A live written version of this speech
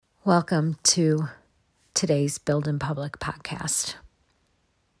Welcome to today's Build in Public podcast.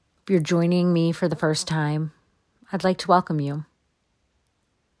 If you're joining me for the first time, I'd like to welcome you.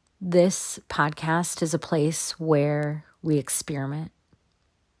 This podcast is a place where we experiment,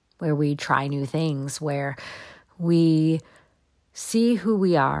 where we try new things, where we see who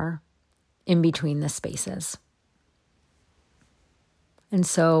we are in between the spaces. And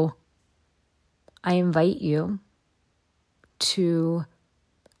so I invite you to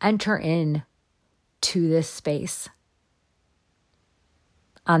enter in to this space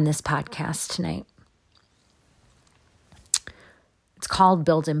on this podcast tonight. It's called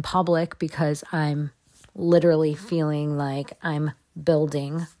Build in Public because I'm literally feeling like I'm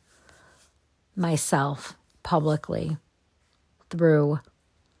building myself publicly through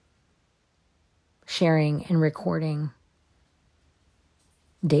sharing and recording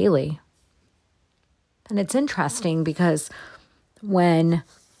daily. And it's interesting because when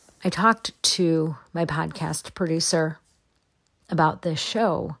I talked to my podcast producer about this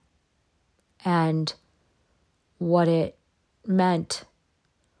show and what it meant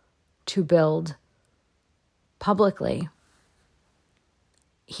to build publicly,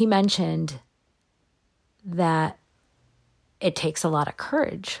 he mentioned that it takes a lot of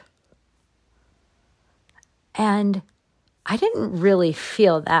courage. And I didn't really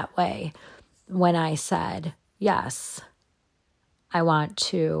feel that way when I said, yes, I want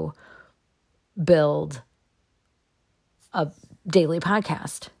to build a daily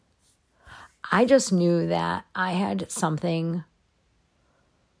podcast. I just knew that I had something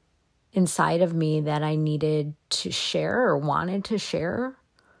inside of me that I needed to share or wanted to share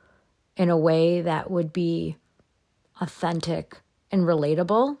in a way that would be authentic and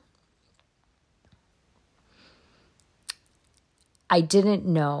relatable. I didn't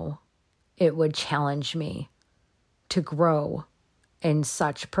know it would challenge me to grow in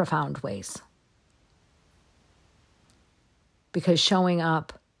such profound ways. Because showing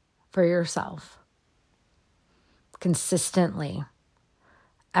up for yourself consistently,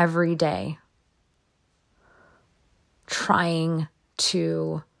 every day, trying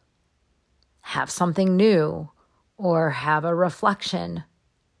to have something new or have a reflection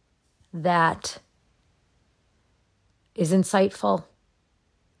that is insightful,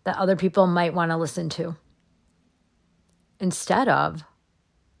 that other people might want to listen to, instead of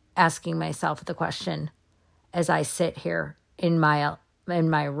asking myself the question as I sit here in my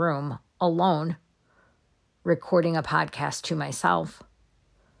room alone, recording a podcast to myself,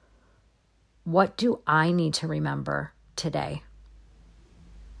 what do I need to remember today?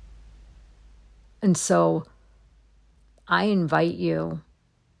 And so I invite you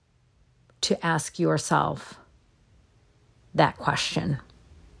to ask yourself that question.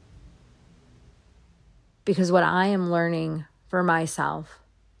 Because what I am learning for myself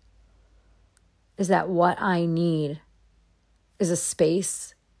is that what I need is a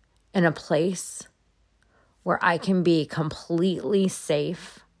space and a place where I can be completely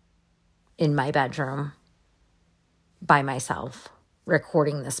safe in my bedroom by myself,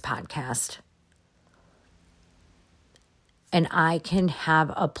 recording this podcast. And I can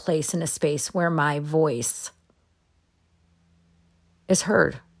have a place and a space where my voice is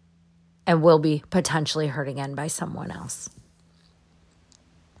heard and will be potentially heard again by someone else.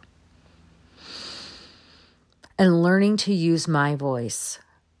 And learning to use my voice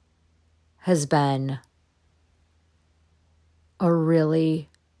has been a really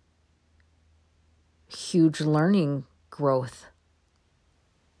huge learning growth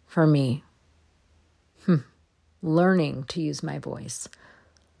for me. Learning to use my voice.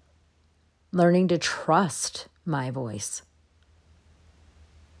 Learning to trust my voice.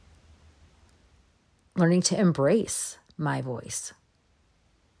 Learning to embrace my voice.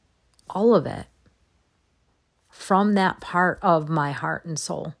 All of it from that part of my heart and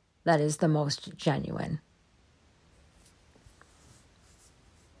soul that is the most genuine.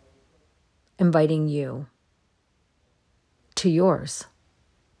 Inviting you to yours.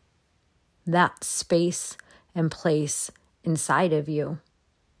 That space and place inside of you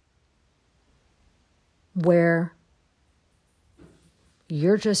where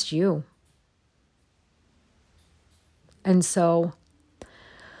you're just you. And so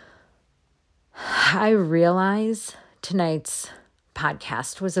I realize tonight's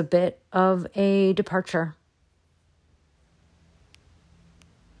podcast was a bit of a departure.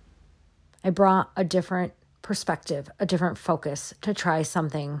 I brought a different perspective, a different focus to try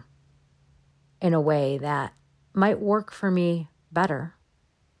something in a way that might work for me better.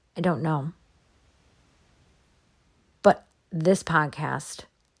 I don't know. But this podcast,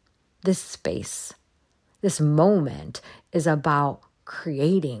 this space, this moment is about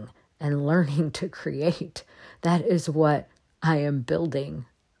creating and learning to create. That is what I am building.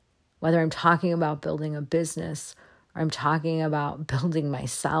 Whether I'm talking about building a business or I'm talking about building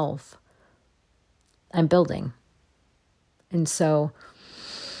myself, I'm building. And so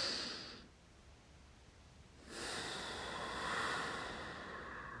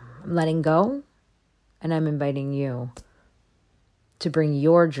I'm letting go, and I'm inviting you to bring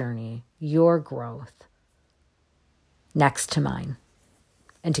your journey, your growth next to mine.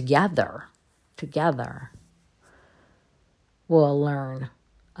 And together, we'll learn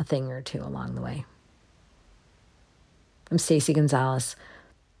a thing or two along the way. I'm Stacy Gonzalez.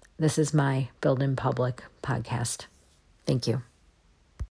 This is my Build in Public podcast. Thank you.